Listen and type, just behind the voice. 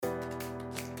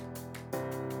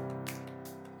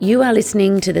You are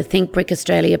listening to the Think Brick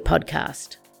Australia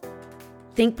podcast.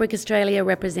 Think Brick Australia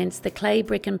represents the clay,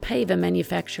 brick and paver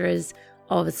manufacturers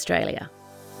of Australia.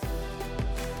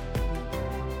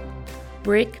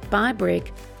 Brick by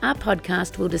brick, our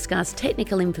podcast will discuss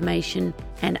technical information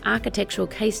and architectural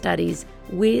case studies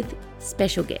with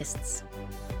special guests.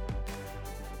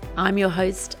 I'm your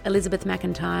host, Elizabeth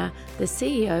McIntyre, the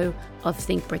CEO of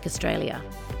Think Brick Australia.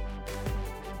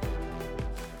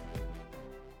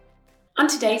 On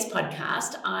today's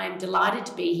podcast, I'm delighted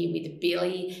to be here with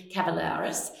Billy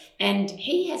Cavalaris, and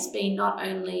he has been not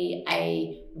only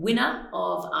a winner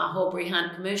of our Horbury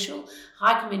Hunt Commercial,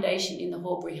 High Commendation in the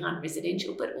Horbury Hunt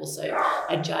Residential, but also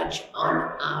a judge on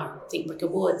our Think Brick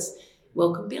Awards.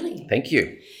 Welcome, Billy. Thank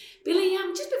you. Billy,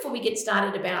 just before we get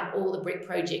started about all the brick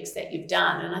projects that you've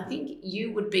done, and I think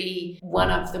you would be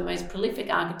one of the most prolific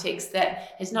architects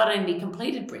that has not only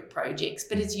completed brick projects,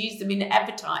 but has used them in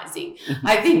advertising,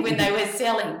 I think, when they were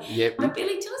selling. Yep. But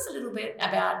Billy, tell us a little bit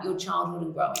about your childhood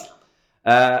and growing up.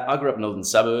 I grew up in northern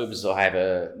suburbs. I have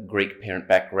a Greek parent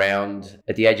background.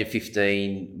 At the age of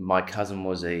 15, my cousin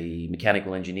was a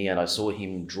mechanical engineer and I saw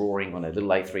him drawing on a little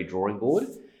A3 drawing board.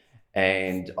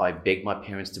 And I begged my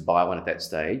parents to buy one at that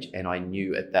stage. And I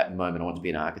knew at that moment I wanted to be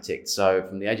an architect. So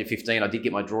from the age of 15, I did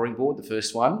get my drawing board, the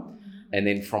first one. And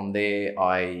then from there,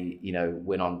 I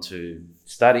went on to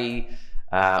study,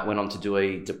 went on to do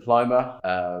a diploma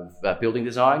of building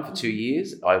design for 2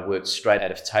 years. I worked straight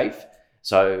out of TAFE.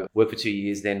 So worked for 2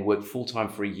 years, then worked full-time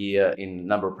for a year in a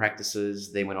number of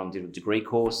practices, then went on to do a degree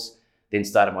course, then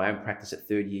started my own practice at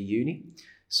third year uni.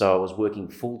 So I was working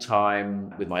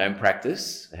full-time with my own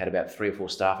practice. I had about 3 or 4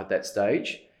 staff at that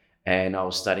stage, and I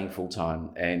was studying full-time,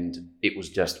 and it was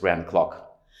just round the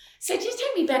clock. So just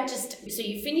take me back, so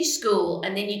you finish school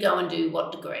and then you go and do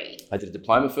what degree? I did a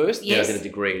diploma first, yes. Then I did a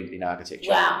degree in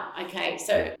architecture. Wow, okay.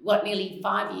 So what, nearly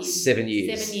 5 years? 7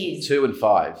 years. 7 years. 2 and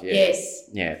 5, yeah. Yes.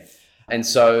 Yeah. And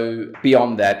so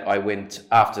beyond that, I went,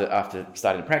 after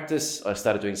starting to practice, I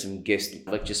started doing some guest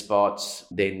lecture spots,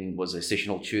 then was a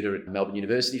sessional tutor at Melbourne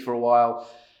University for a while.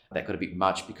 That got a bit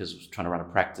much because I was trying to run a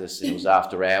practice and it was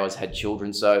after hours, had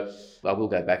children. So I will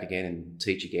go back again and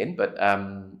teach again, but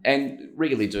and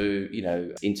regularly do,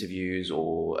 interviews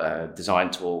or design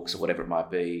talks or whatever it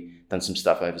might be, done some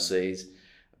stuff overseas,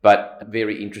 but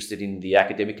very interested in the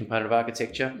academic component of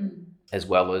architecture as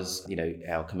well as,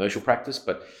 our commercial practice,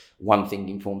 but one thing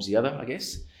informs the other, I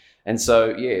guess. And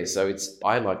so,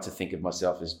 I like to think of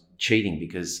myself as cheating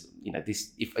because,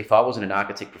 if I wasn't an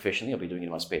architect professionally, I'd be doing it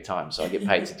in my spare time. So I get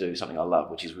paid to do something I love,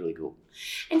 which is really cool.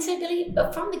 And so, Billy,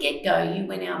 from the get-go, you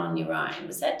went out on your own.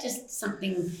 Was that just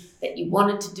something that you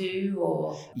wanted to do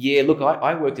or? Yeah, look,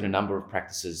 I worked in a number of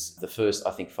practices the first,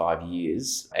 5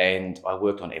 years, and I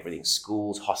worked on everything,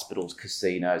 schools, hospitals,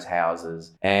 casinos,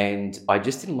 houses. And I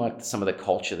just didn't like some of the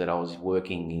culture that I was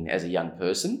working in as a young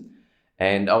person.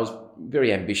 And I was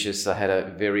very ambitious. I had a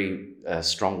very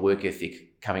strong work ethic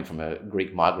coming from a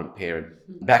Greek migrant parent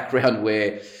background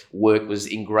where work was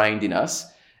ingrained in us.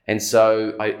 And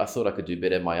so I thought I could do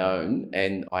better on my own.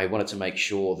 And I wanted to make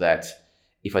sure that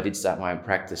if I did start my own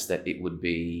practice, that it would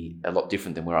be a lot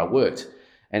different than where I worked.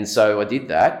 And so I did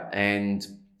that. And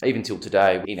even till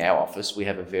today, in our office, we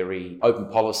have a very open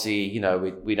policy.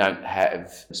 We don't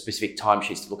have specific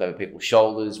timesheets to look over people's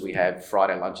shoulders. We have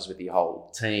Friday lunches with the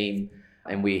whole team.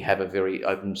 And we have a very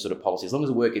open sort of policy. As long as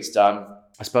the work gets done,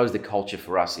 I suppose the culture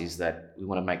for us is that we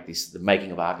want to make the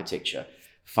making of architecture,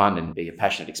 fun and be a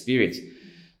passionate experience.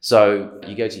 So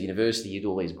you go to university, you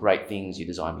do all these great things, you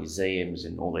design museums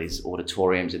and all these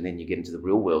auditoriums, and then you get into the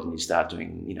real world and you start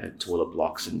doing, toilet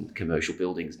blocks and commercial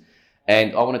buildings.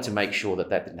 And I wanted to make sure that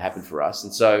didn't happen for us.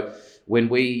 And so when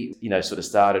we, sort of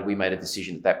started, we made a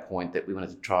decision at that point that we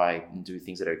wanted to try and do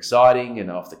things that are exciting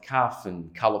and off the cuff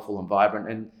and colourful and vibrant.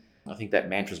 And I think that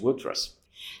mantra's worked for us.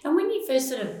 And when you first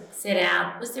sort of set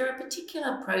out, was there a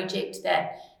particular project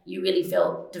that you really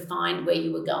felt defined where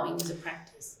you were going as a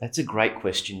practice? That's a great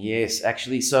question, yes.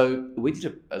 Actually, so we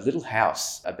did a little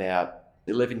house about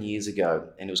 11 years ago,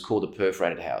 and it was called a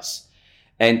perforated house.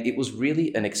 And it was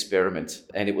really an experiment,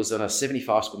 and it was on a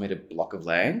 75 square metre block of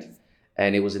land,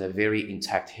 and it was in a very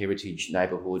intact heritage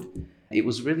neighbourhood. It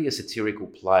was really a satirical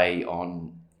play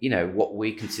on what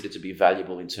we consider to be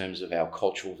valuable in terms of our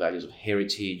cultural values of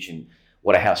heritage and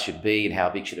what a house should be and how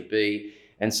big should it be.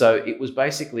 And so it was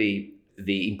basically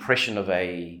the impression of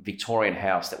a Victorian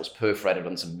house that was perforated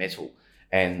on some metal.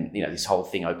 And, this whole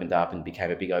thing opened up and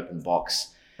became a big open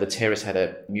box. The terrace had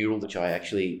a mural which I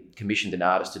actually commissioned an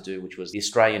artist to do, which was the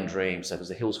Australian dream. So it was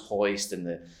the Hills Hoist and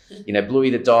the,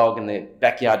 Bluey the dog and the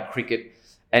backyard cricket.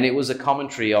 And it was a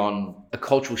commentary on a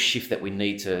cultural shift that we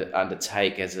need to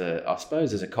undertake as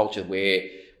a culture where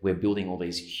we're building all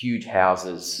these huge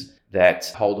houses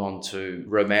that hold on to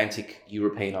romantic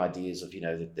European ideas of,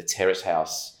 the terrace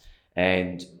house,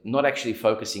 and not actually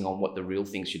focusing on what the real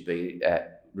things should be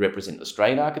that represent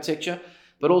Australian architecture,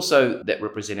 but also that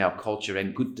represent our culture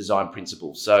and good design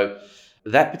principles. So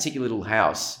that particular little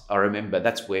house, I remember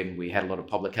that's when we had a lot of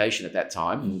publication at that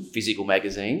time, physical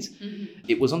magazines. Mm-hmm.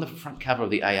 It was on the front cover of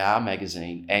the AR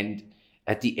magazine, and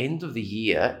at the end of the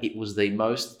year, it was the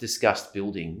most discussed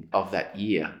building of that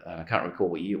year. I can't recall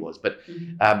what year it was, but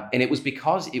and it was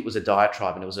because it was a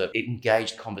diatribe and it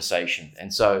engaged conversation.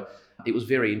 And so it was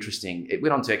very interesting. It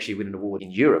went on to actually win an award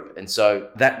in Europe. And so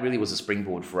that really was a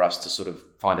springboard for us to sort of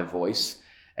find a voice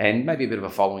and maybe a bit of a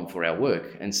following for our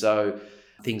work. And so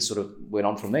things sort of went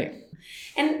on from there.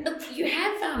 And look, you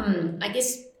have, I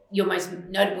guess, your most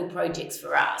notable projects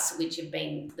for us, which have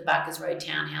been the Barkers Road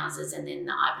townhouses and then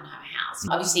the Ivanhoe House.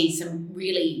 Obviously, some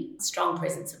really strong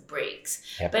presence of bricks,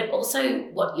 but also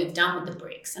what you've done with the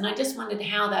bricks. And I just wondered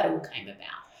how that all came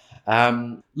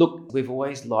about. Look, we've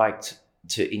always liked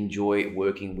to enjoy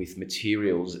working with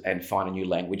materials and find a new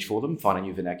language for them, find a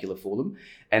new vernacular for them.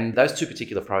 And those two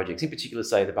particular projects, in particular,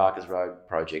 say the Barkers Road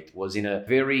project, was in a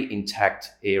very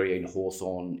intact area in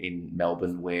Hawthorn in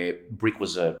Melbourne where brick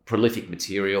was a prolific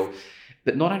material.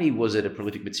 But not only was it a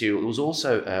prolific material, it was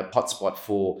also a hotspot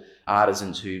for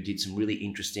artisans who did some really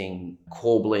interesting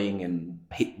corbelling and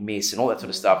hit miss and all that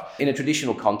sort of stuff in a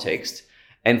traditional context.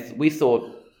 And we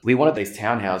thought, we wanted these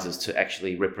townhouses to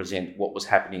actually represent what was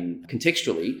happening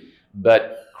contextually,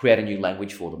 but create a new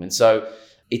language for them. And so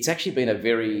it's actually been a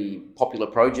very popular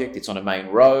project. It's on a main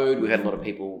road. We had a lot of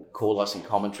people call us and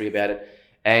commentary about it.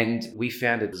 And we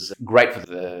found it was great for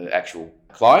the actual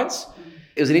clients.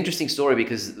 It was an interesting story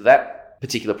because that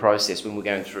particular process, when we're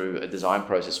going through a design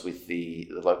process with the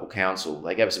local council,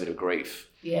 they gave us a bit of grief.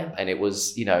 Yeah. And it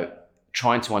was,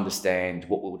 trying to understand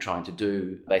what we were trying to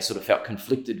do. They sort of felt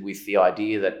conflicted with the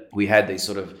idea that we had these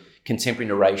sort of contemporary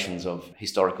narrations of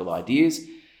historical ideas.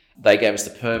 They gave us the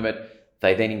permit.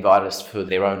 They then invited us for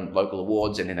their own local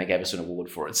awards, and then they gave us an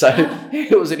award for it. So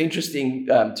it was an interesting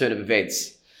turn of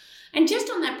events. And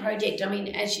just on that project, I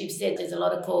mean, as you've said, there's a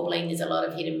lot of corbelling, there's a lot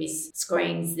of hit and miss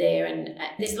screens there, and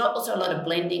there's also a lot of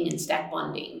blending and stack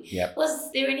bonding. Yep.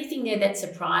 Was there anything there that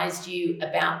surprised you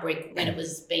about brick when it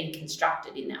was being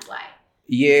constructed in that way?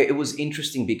 Yeah, it was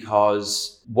interesting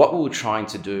because what we were trying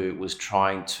to do was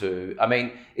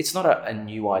it's not a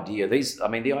new idea.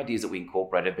 The ideas that we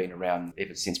incorporated have been around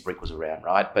ever since brick was around,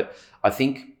 right? But I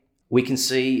think we can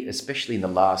see, especially in the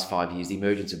last 5 years, the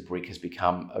emergence of brick has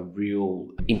become a real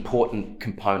important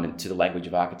component to the language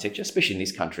of architecture, especially in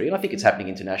this country. And I think it's happening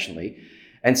internationally.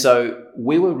 And so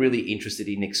we were really interested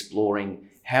in exploring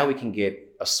how we can get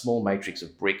a small matrix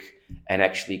of brick and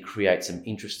actually create some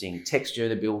interesting texture in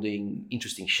the building,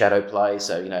 interesting shadow play.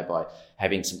 So, by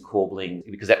having some corbelling,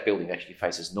 because that building actually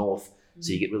faces north.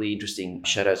 So you get really interesting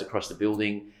shadows across the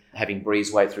building, having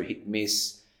breezeway through hit and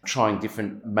miss, trying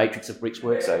different matrix of bricks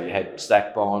work. So you had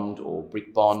stack bond or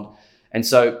brick bond. And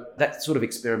so that sort of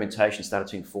experimentation started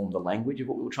to inform the language of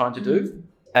what we were trying to do.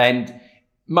 And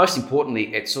most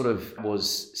importantly, it sort of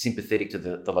was sympathetic to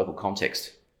the local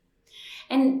context.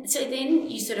 And so then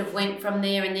you sort of went from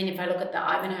there, and then if I look at the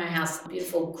Ivanhoe House,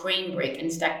 beautiful cream brick and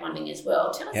stack bonding as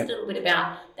well. Tell us a little bit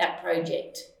about that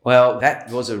project. Well, that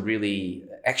was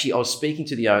actually, I was speaking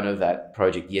to the owner of that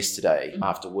project yesterday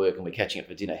after work, and we're catching up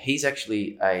for dinner. He's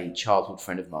actually a childhood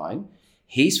friend of mine.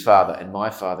 His father and my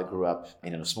father grew up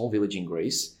in a small village in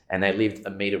Greece, and they lived a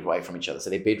metre away from each other. So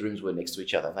their bedrooms were next to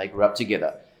each other, and they grew up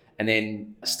together. And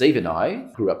then Steve and I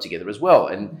grew up together as well.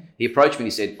 And he approached me and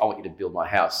he said, I want you to build my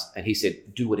house. And he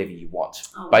said, do whatever you want.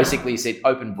 Oh, basically, wow. He said,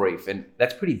 open brief. And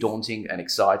that's pretty daunting and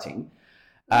exciting.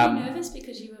 Were you nervous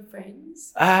because you were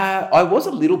friends? I was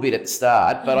a little bit at the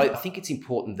start, but I think it's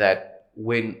important that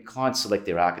when clients select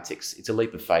their architects, it's a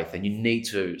leap of faith, and you need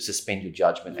to suspend your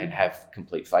judgment and have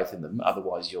complete faith in them.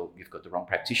 Otherwise, you've got the wrong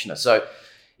practitioner. So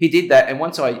he did that. And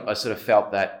once I sort of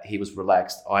felt that he was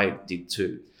relaxed, I did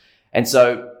too. And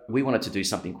so we wanted to do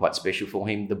something quite special for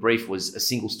him. The brief was a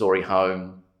single-story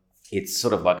home. It's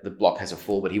sort of like the block has a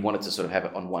floor, but he wanted to sort of have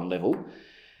it on one level.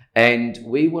 And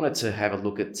we wanted to have a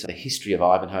look at the history of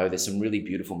Ivanhoe. There's some really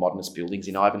beautiful modernist buildings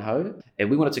in Ivanhoe, and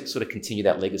we wanted to sort of continue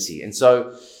that legacy. And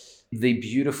so the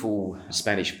beautiful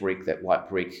Spanish brick, that white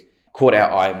brick, caught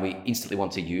our eye, and we instantly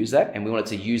wanted to use that. And we wanted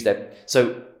to use that.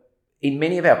 So in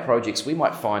many of our projects, we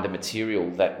might find a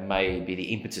material that may be the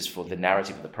impetus for the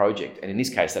narrative of the project. And in this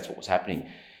case, that's what was happening.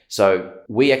 So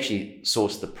we actually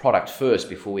sourced the product first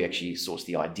before we actually sourced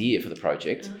the idea for the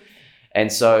project.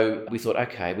 And so we thought,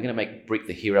 okay, we're going to make brick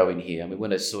the hero in here, and we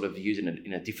want to sort of use it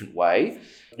in a different way.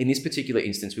 In this particular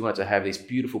instance, we wanted to have these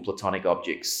beautiful platonic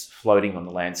objects floating on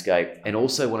the landscape, and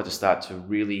also wanted to start to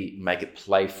really make it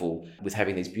playful with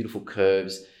having these beautiful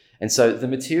curves. And so the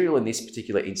material in this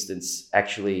particular instance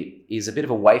actually is a bit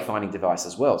of a wayfinding device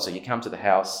as well. So you come to the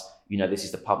house, you know, this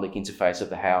is the public interface of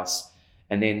the house.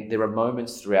 And then there are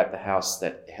moments throughout the house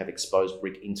that have exposed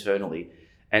brick internally.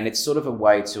 And it's sort of a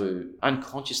way to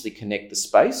unconsciously connect the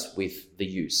space with the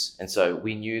use. And so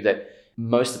we knew that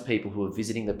most of the people who are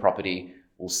visiting the property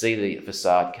will see the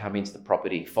facade, come into the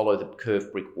property, follow the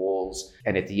curved brick walls.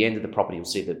 And at the end of the property, you'll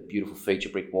see the beautiful feature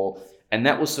brick wall. And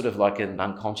that was sort of like an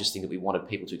unconscious thing that we wanted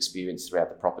people to experience throughout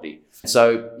the property.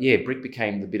 So yeah, brick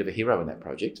became a bit of a hero in that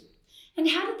project. And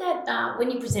how did that, when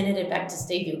you presented it back to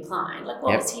Stephen Klein, like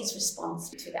what was his response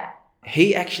to that?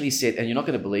 He actually said, and you're not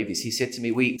going to believe this, he said to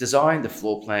me, we designed the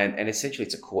floor plan and essentially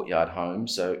it's a courtyard home.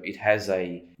 So it has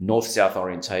a north-south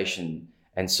orientation.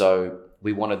 And so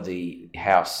we wanted the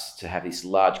house to have this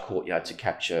large courtyard to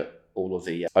capture all of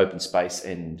the open space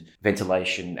and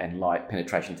ventilation and light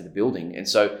penetration to the building. And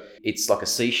so it's like a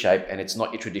C shape, and it's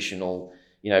not your traditional,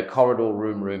 corridor,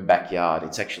 room, backyard.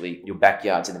 It's actually your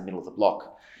backyard's in the middle of the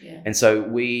block. Yeah. And so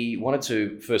we wanted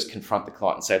to first confront the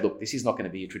client and say, look, this is not going to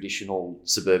be a traditional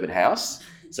suburban house.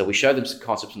 So we showed them some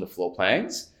concepts from the floor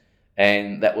plans,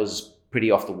 and that was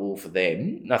pretty off the wall for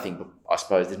them. Nothing, but I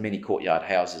suppose there's many courtyard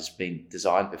houses been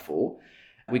designed before.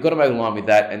 We got him over the line with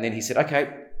that, and then he said,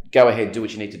 okay, go ahead, do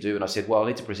what you need to do. And I said, well, I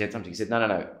need to present something. He said,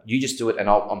 no, you just do it and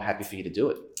I'm happy for you to do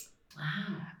it.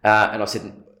 Wow. And I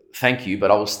said, thank you,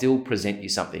 but I will still present you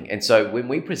something. And so when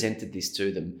we presented this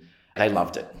to them, they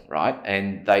loved it, right?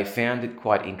 And they found it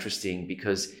quite interesting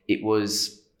because it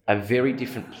was a very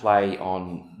different play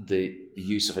on the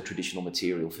use of a traditional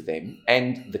material for them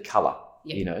and the colour,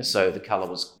 so the colour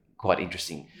was quite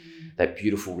interesting, that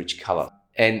beautiful, rich colour.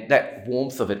 And that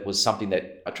warmth of it was something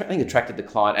that I think attracted the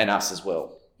client and us as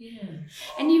well. Yeah.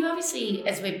 And you've obviously,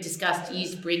 as we've discussed,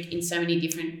 used brick in so many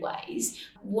different ways.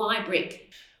 Why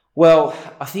brick? Well,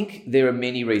 I think there are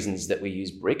many reasons that we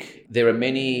use brick. There are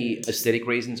many aesthetic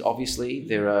reasons, obviously.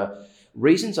 There are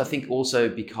reasons, I think, also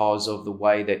because of the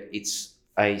way that it's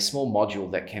a small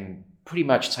module that can pretty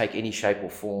much take any shape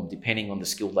or form depending on the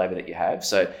skilled labour that you have.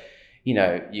 So,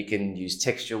 you can use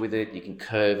texture with it, you can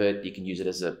curve it, you can use it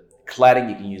as a cladding,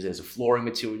 you can use it as a flooring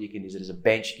material, you can use it as a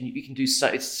bench, you can do so,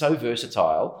 it's so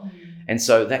versatile. And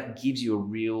so that gives you a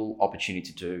real opportunity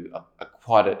to do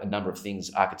quite a number of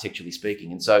things architecturally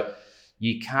speaking. And so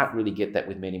you can't really get that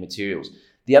with many materials.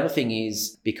 The other thing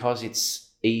is because it's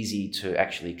easy to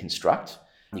actually construct,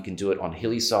 you can do it on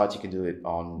hilly sites, you can do it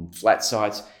on flat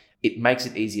sites, it makes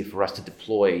it easier for us to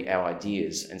deploy our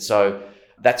ideas. And so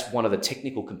that's one of the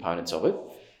technical components of it.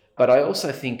 But I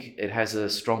also think it has a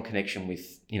strong connection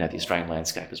with, the Australian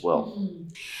landscape as well.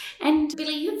 And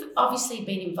Billy, you've obviously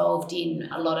been involved in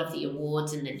a lot of the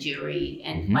awards and the jury.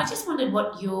 And I just wondered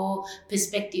what your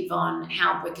perspective on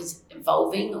how brick is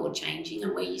evolving or changing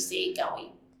and where you see it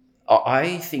going.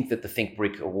 I think that the Think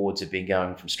Brick Awards have been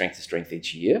going from strength to strength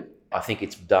each year. I think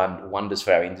it's done wonders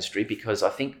for our industry because I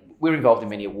think we're involved in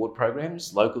many award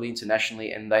programs, locally,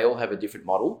 internationally, and they all have a different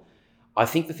model. I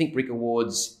think the Think Brick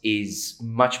Awards is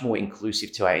much more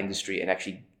inclusive to our industry and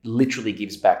actually literally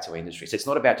gives back to our industry. So it's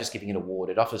not about just giving an award.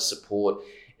 It offers support.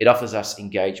 It offers us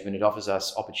engagement. It offers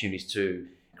us opportunities to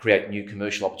create new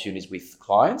commercial opportunities with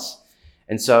clients.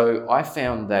 And so I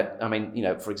found that,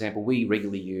 for example, we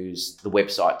regularly use the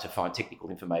website to find technical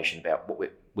information about what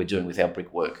we're doing with our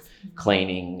brickwork,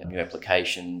 cleaning, new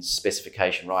applications,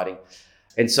 specification writing.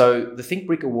 And so the Think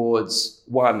Brick Awards,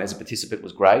 one, as a participant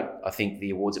was great. I think the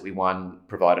awards that we won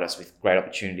provided us with great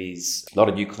opportunities, a lot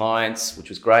of new clients, which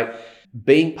was great.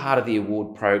 Being part of the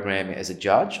award program as a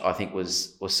judge, I think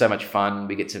was so much fun.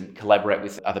 We get to collaborate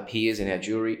with other peers in our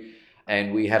jury,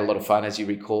 and we had a lot of fun, as you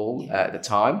recall, at the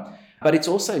time. But it's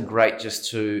also great just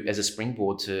to, as a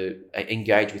springboard, to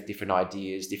engage with different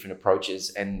ideas, different approaches.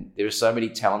 And there are so many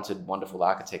talented, wonderful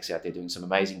architects out there doing some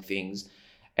amazing things.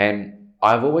 And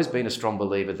I've always been a strong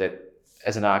believer that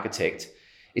as an architect,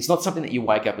 it's not something that you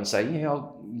wake up and say,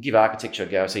 I'll give architecture a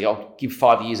go. So I'll give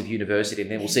 5 years of university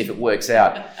and then we'll see if it works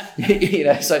out.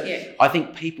 I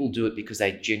think people do it because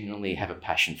they genuinely have a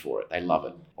passion for it. They love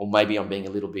it. Or maybe I'm being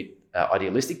a little bit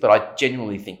idealistic, but I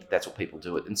genuinely think that that's what people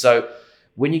do it. And so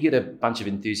when you get a bunch of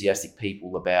enthusiastic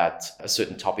people about a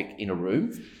certain topic in a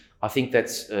room, I think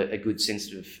that's a good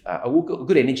sense of, a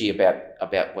good energy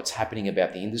about what's happening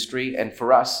about the industry. And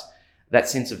for us, that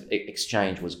sense of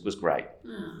exchange was great.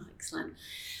 Oh, excellent.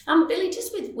 Billy,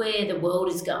 just with where the world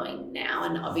is going now,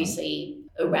 and obviously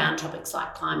around topics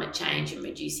like climate change and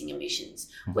reducing emissions.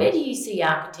 Where do you see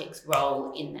architects'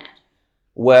 role in that?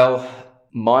 Well,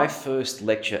 my first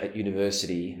lecture at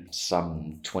university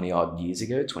some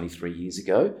 23 years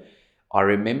ago, I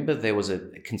remember there was a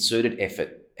concerted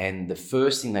effort, and the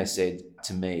first thing they said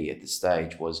to me at the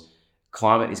stage was,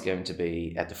 climate is going to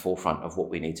be at the forefront of what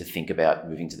we need to think about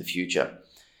moving to the future.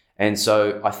 And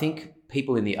so I think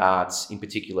people in the arts, in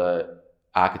particular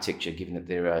architecture, given that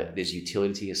there's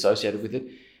utility associated with it,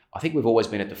 I think we've always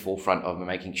been at the forefront of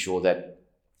making sure that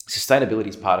sustainability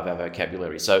is part of our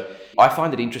vocabulary. So I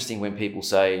find it interesting when people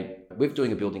say, we're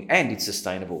doing a building and it's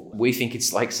sustainable. We think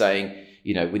it's like saying,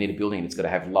 we need a building and it's got to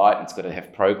have light, and it's got to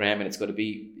have program, and it's got to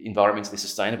be environmentally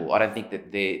sustainable. I don't think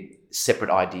that they're separate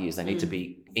ideas. They need to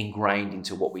be ingrained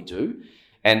into what we do.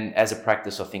 And as a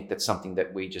practice, I think that's something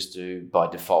that we just do by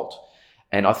default.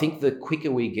 And I think the quicker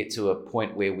we get to a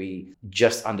point where we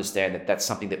just understand that that's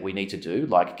something that we need to do,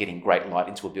 like getting great light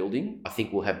into a building, I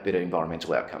think we'll have better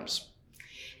environmental outcomes.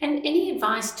 And any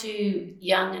advice to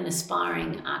young and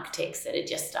aspiring architects that are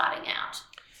just starting out?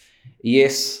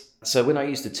 Yes. So when I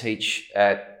used to teach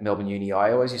at Melbourne Uni,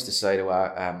 I always used to say to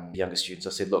our younger students, I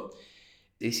said, look,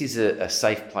 this is a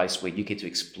safe place where you get to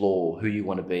explore who you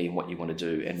want to be and what you want to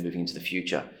do and moving into the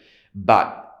future.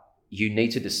 But you need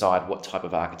to decide what type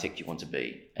of architect you want to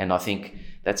be. And I think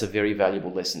that's a very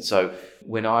valuable lesson. So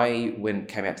when I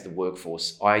came out to the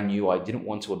workforce, I knew I didn't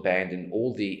want to abandon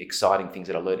all the exciting things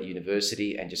that I learned at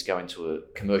university and just go into a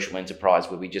commercial enterprise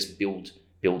where we just build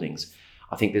buildings.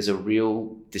 I think there's a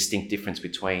real distinct difference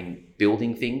between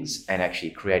building things and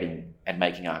actually creating and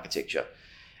making architecture.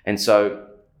 And so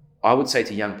I would say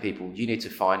to young people, you need to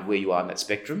find where you are in that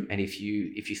spectrum. And if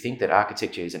you think that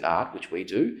architecture is an art, which we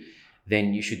do,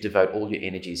 then you should devote all your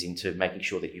energies into making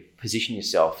sure that you position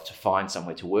yourself to find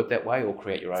somewhere to work that way or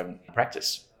create your own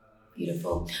practice.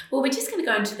 Beautiful. Well, we're just going to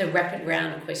go into the rapid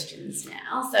round of questions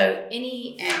now. So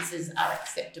any answers are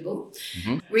acceptable.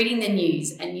 Mm-hmm. Reading the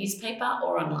news, a newspaper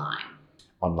or online?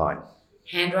 Online.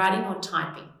 Handwriting or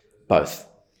typing? Both.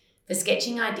 For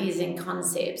sketching ideas and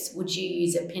concepts, would you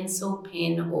use a pencil,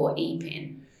 pen or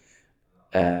e-pen?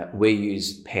 We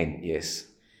use pen, yes.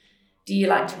 Do you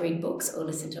like to read books or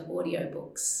listen to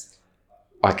audiobooks?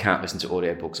 I can't listen to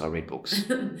audiobooks, I read books.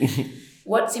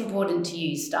 What's important to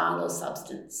you, style or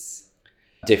substance?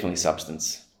 Definitely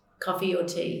substance. Coffee or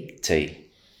tea?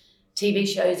 Tea. TV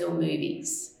shows or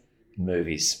movies?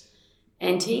 Movies.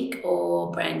 Antique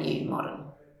or brand new, modern?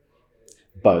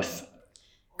 Both.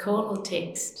 Call or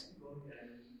text?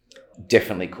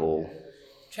 Definitely call.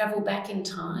 Travel back in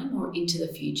time or into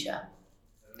the future?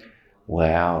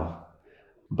 Wow.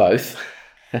 Both.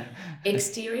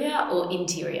 Exterior or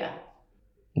interior?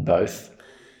 Both.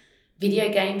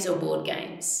 Video games or board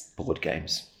games? Board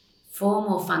games.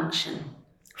 Form or function?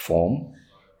 Form.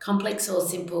 Complex or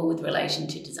simple with relation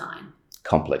to design?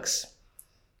 Complex.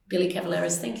 Billy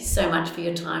Cavaleras, thank you so much for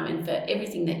your time and for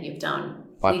everything that you've done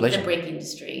My with pleasure. the brick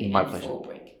industry My and pleasure. for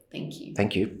brick. Thank you.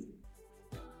 Thank you.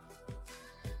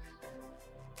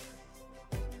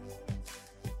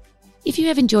 If you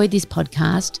have enjoyed this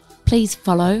podcast, please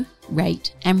follow,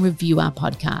 rate, and review our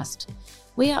podcast.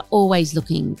 We are always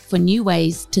looking for new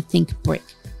ways to think brick.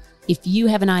 If you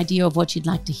have an idea of what you'd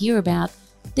like to hear about,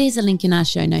 there's a link in our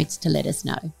show notes to let us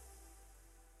know.